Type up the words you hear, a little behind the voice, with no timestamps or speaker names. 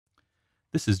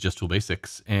This is Just Tool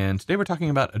Basics, and today we're talking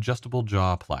about adjustable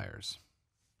jaw pliers.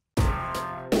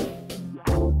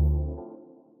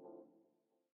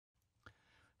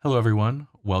 Hello everyone,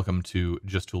 welcome to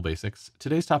Just Tool Basics.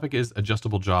 Today's topic is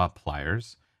adjustable jaw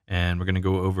pliers, and we're going to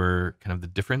go over kind of the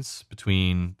difference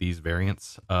between these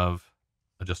variants of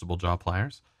adjustable jaw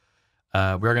pliers.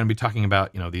 We're going to be talking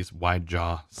about, these wide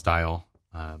jaw style,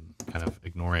 kind of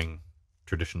ignoring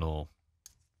traditional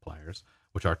pliers,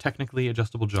 which are technically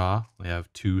adjustable jaw. They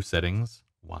have two settings,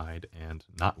 wide and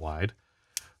not wide.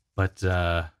 But,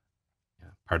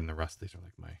 pardon the rust, these are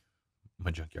like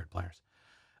my junkyard pliers.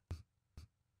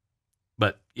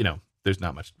 But, there's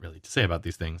not much really to say about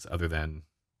these things other than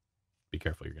be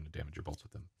careful, you're going to damage your bolts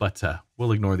with them. But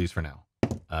we'll ignore these for now.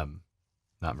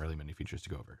 Not really many features to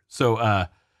go over. So,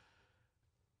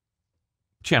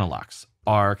 Channellocks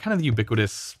are kind of the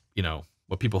ubiquitous,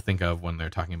 what people think of when they're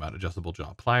talking about adjustable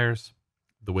jaw pliers.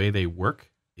 The way they work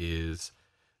is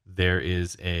there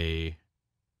is a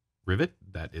rivet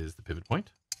that is the pivot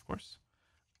point, of course.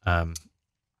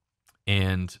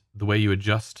 And the way you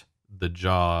adjust the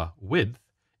jaw width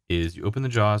is you open the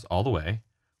jaws all the way,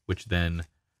 which then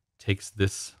takes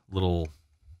this little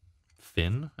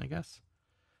fin, I guess,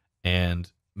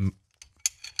 and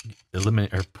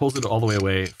pulls it all the way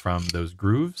away from those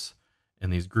grooves.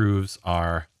 And these grooves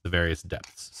are the various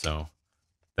depths. So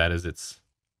that is its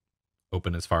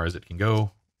open as far as it can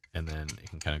go, and then it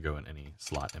can kind of go in any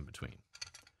slot in between.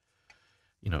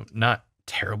 Not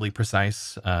terribly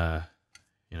precise.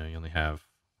 You only have,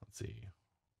 let's see,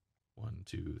 1,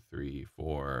 2, 3,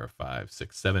 4, 5,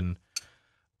 6, 7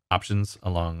 options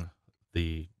along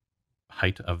the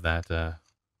height of that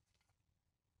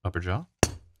upper jaw.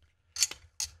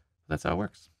 That's how it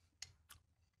works.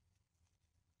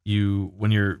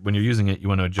 When you're using it, you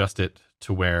want to adjust it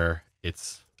to where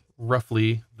it's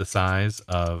roughly the size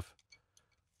of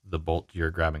the bolt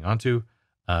you're grabbing onto.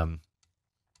 You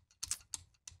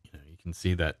can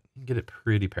see that you can get it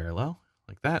pretty parallel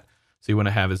like that. So you want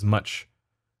to have as much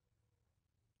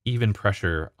even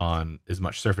pressure on as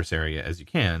much surface area as you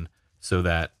can, so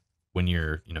that when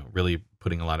you're, really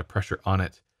putting a lot of pressure on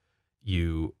it,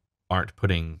 you aren't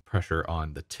putting pressure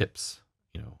on the tips,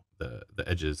 the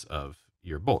edges of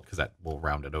your bolt, because that will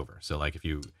round it over. So like if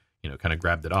you, kind of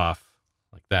grabbed it off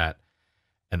like that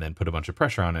and then put a bunch of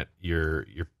pressure on it, you're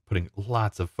putting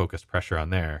lots of focused pressure on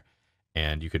there,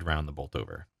 and you could round the bolt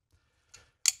over.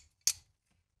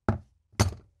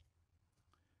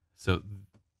 So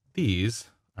these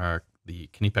are the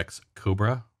Knipex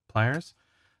Cobra pliers.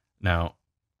 Now,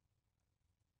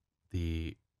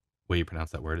 the way you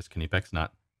pronounce that word is Knipex,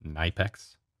 not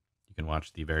Knipex. You can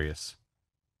watch the various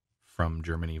From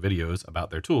Germany videos about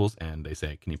their tools, and they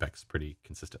say Knipex pretty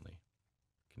consistently.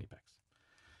 Knipex.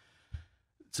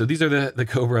 So these are the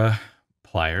Cobra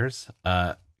pliers.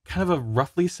 Kind of a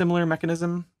roughly similar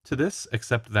mechanism to this,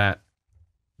 except that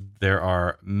there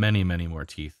are many, many more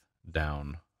teeth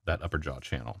down that upper jaw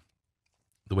channel.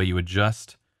 The way you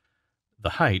adjust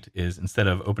the height is, instead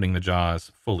of opening the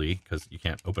jaws fully, because you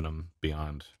can't open them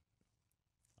beyond,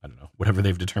 I don't know, whatever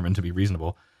they've determined to be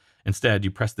reasonable. Instead,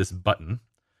 you press this button,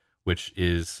 which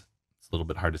is, it's a little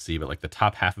bit hard to see, but like the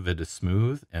top half of it is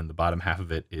smooth and the bottom half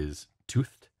of it is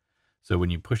toothed. So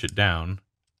when you push it down,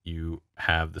 you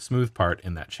have the smooth part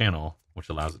in that channel, which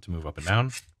allows it to move up and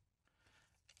down.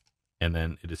 And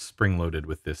then it is spring loaded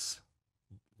with this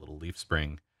little leaf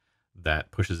spring that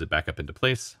pushes it back up into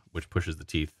place, which pushes the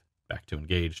teeth back to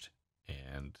engaged,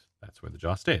 and that's where the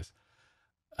jaw stays.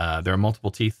 There are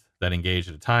multiple teeth that engage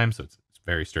at a time, so it's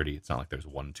very sturdy. It's not like there's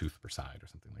one tooth per side or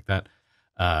something like that.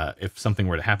 If something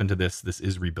were to happen to this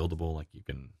is rebuildable. Like, you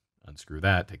can unscrew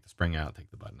that, take the spring out,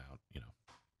 take the button out,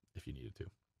 if you needed to.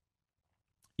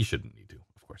 You shouldn't need to,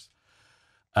 of course.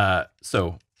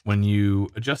 So when you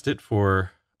adjust it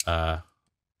for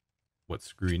what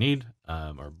screw you need,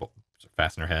 or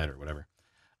fastener head or whatever,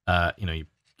 you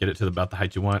get it to about the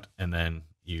height you want, and then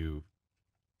you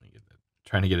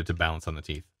trying to get it to balance on the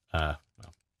teeth. Well,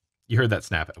 you heard that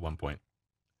snap at one point.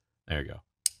 There you go.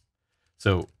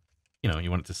 So,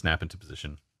 you want it to snap into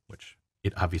position, which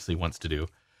it obviously wants to do.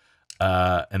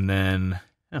 And then,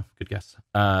 good guess.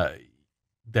 The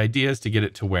idea is to get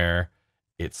it to where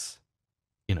it's,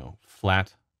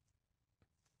 flat.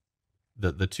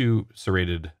 The two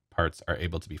serrated parts are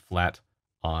able to be flat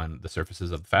on the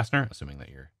surfaces of the fastener, assuming that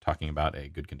you're talking about a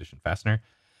good condition fastener.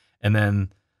 And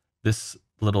then this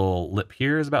little lip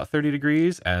here is about 30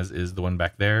 degrees, as is the one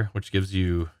back there, which gives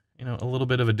you, a little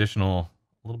bit of additional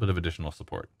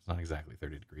support. It's not exactly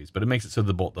 30 degrees, but it makes it so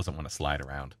the bolt doesn't want to slide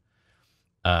around.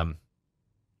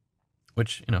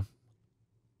 Which,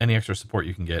 any extra support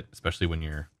you can get, especially when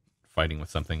you're fighting with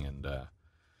something and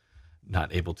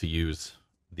not able to use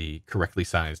the correctly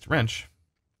sized wrench,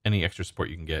 any extra support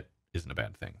you can get isn't a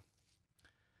bad thing.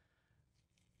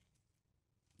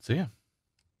 So yeah,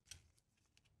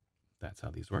 that's how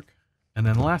these work. And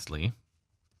then lastly,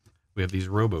 we have these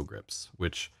Robo-Grips,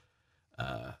 which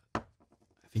I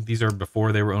think these are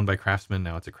before they were owned by Craftsman.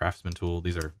 Now it's a Craftsman tool.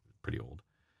 These are pretty old.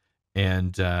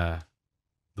 And the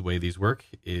way these work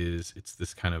is it's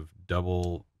this kind of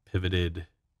double pivoted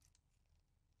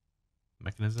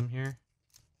mechanism here.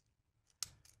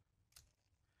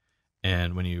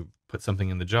 And when you put something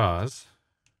in the jaws,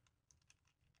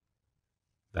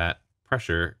 that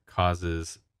pressure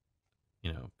causes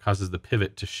the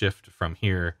pivot to shift from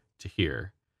here to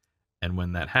here. And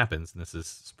when that happens, and this is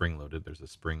spring loaded, there's a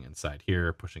spring inside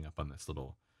here pushing up on this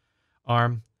little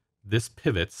arm. This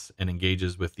pivots and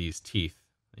engages with these teeth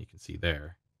that you can see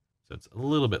there. So it's a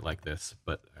little bit like this,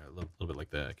 but a little bit like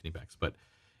the Knipex, but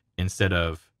instead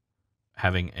of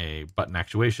having a button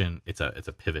actuation, it's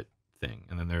a pivot thing.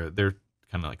 And then they're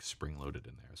kind of like spring loaded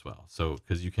in there as well. So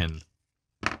because you can,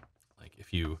 like,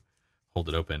 if you hold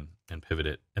it open and pivot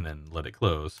it and then let it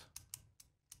close,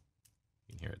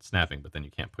 you can hear it snapping, but then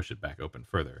you can't push it back open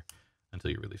further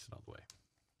until you release it all the way.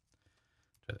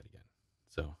 Try that again.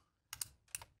 So,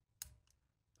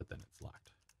 but then it's locked.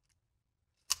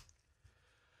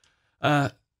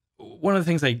 One of the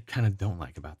things I kind of don't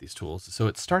like about these tools, so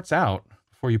it starts out,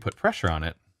 before you put pressure on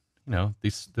it,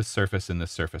 this surface and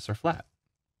this surface are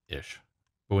flat-ish.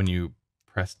 But when you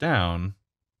press down,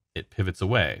 it pivots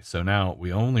away. So now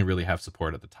we only really have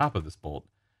support at the top of this bolt,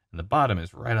 and the bottom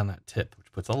is right on that tip,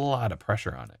 which puts a lot of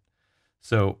pressure on it.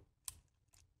 So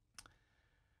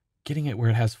getting it where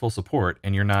it has full support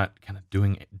and you're not kind of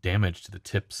doing damage to the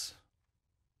tips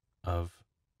of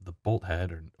the bolt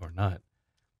head or nut,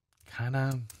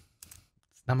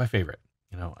 it's not my favorite.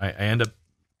 I end up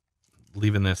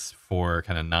leaving this for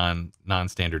kind of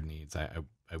non-standard needs.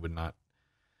 I would not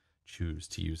choose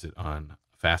to use it on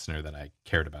a fastener that I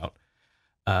cared about.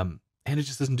 And it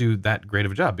just doesn't do that great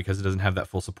of a job because it doesn't have that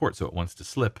full support. So it wants to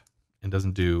slip and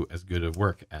doesn't do as good of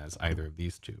work as either of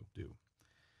these two do.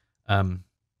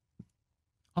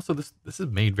 Also, this is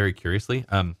made very curiously.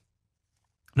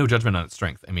 No judgment on its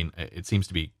strength. I mean, it seems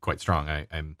to be quite strong.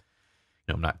 I'm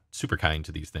not super kind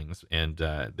to these things, and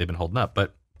they've been holding up.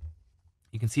 But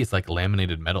you can see it's like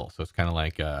laminated metal, so it's kind of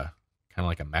like a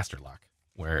master lock,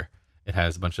 where it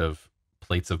has a bunch of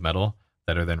plates of metal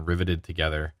that are then riveted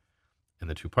together in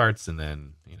the two parts, and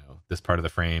then this part of the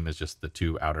frame is just the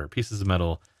two outer pieces of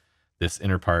metal. This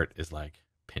inner part is like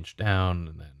pinched down,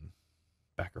 and then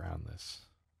back around this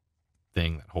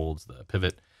thing that holds the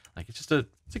pivot. Like it's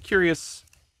a curious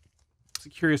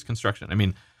construction. I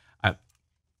mean,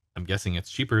 I'm guessing it's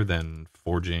cheaper than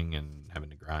forging and having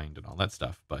to grind and all that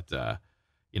stuff, but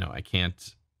I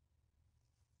can't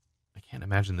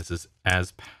imagine this is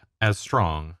as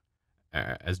strong,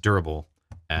 as durable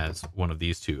as one of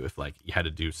these two. If like you had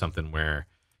to do something where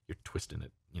you're twisting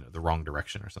it, the wrong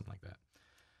direction or something like that.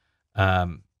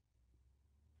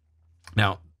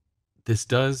 Now, this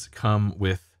does come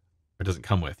with, or doesn't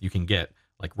come with. You can get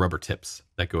like rubber tips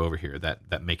that go over here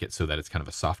that make it so that it's kind of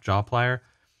a soft jaw plier.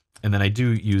 And then I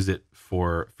do use it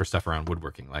for stuff around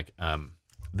woodworking. Like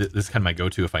this is kind of my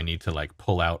go-to if I need to like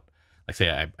pull out, like say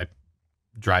I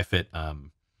dry fit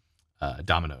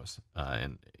dominoes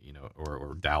and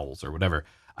or dowels or whatever.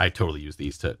 I totally use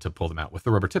these to pull them out with the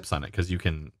rubber tips on it, because you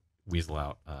can weasel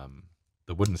out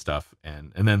the wooden stuff,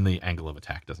 and then the angle of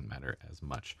attack doesn't matter as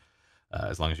much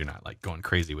as long as you're not like going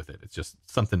crazy with it. It's just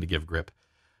something to give grip,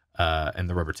 and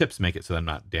the rubber tips make it so that I'm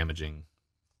not damaging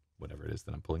whatever it is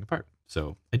that I'm pulling apart.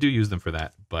 So I do use them for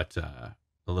that, but a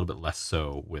little bit less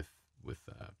so with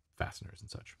fasteners and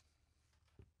such.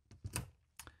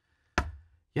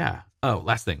 Yeah. Oh,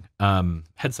 last thing,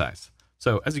 head size.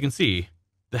 So as you can see,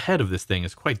 the head of this thing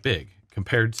is quite big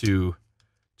compared to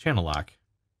Channellock,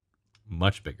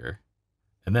 much bigger.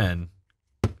 And then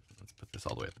let's put this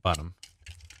all the way at the bottom.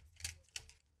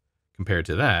 Compared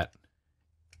to that,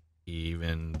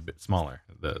 even a bit smaller.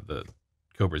 The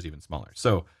Cobra is even smaller.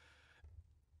 So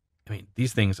I mean,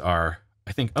 these things are,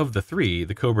 I think of the three,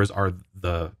 the Cobras are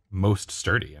the most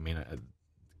sturdy. I mean,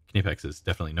 Knipex is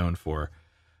definitely known for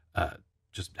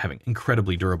just having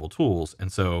incredibly durable tools.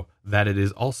 And so that it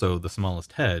is also the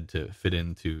smallest head to fit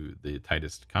into the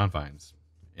tightest confines,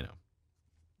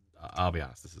 I'll be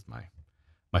honest, this is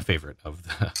my favorite of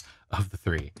the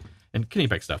three. And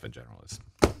Knipex stuff in general is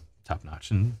top notch.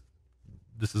 And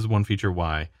this is one feature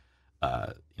why,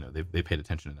 they paid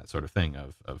attention to that sort of thing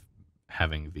of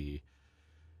having the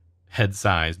head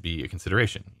size be a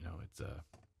consideration.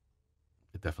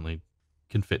 It definitely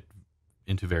can fit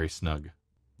into very snug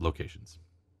locations.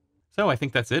 So I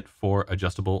think that's it for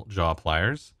adjustable jaw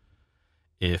pliers.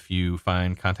 If you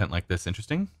find content like this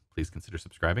interesting, please consider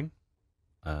subscribing.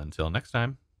 Until next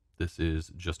time, this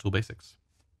is Just Tool Basics.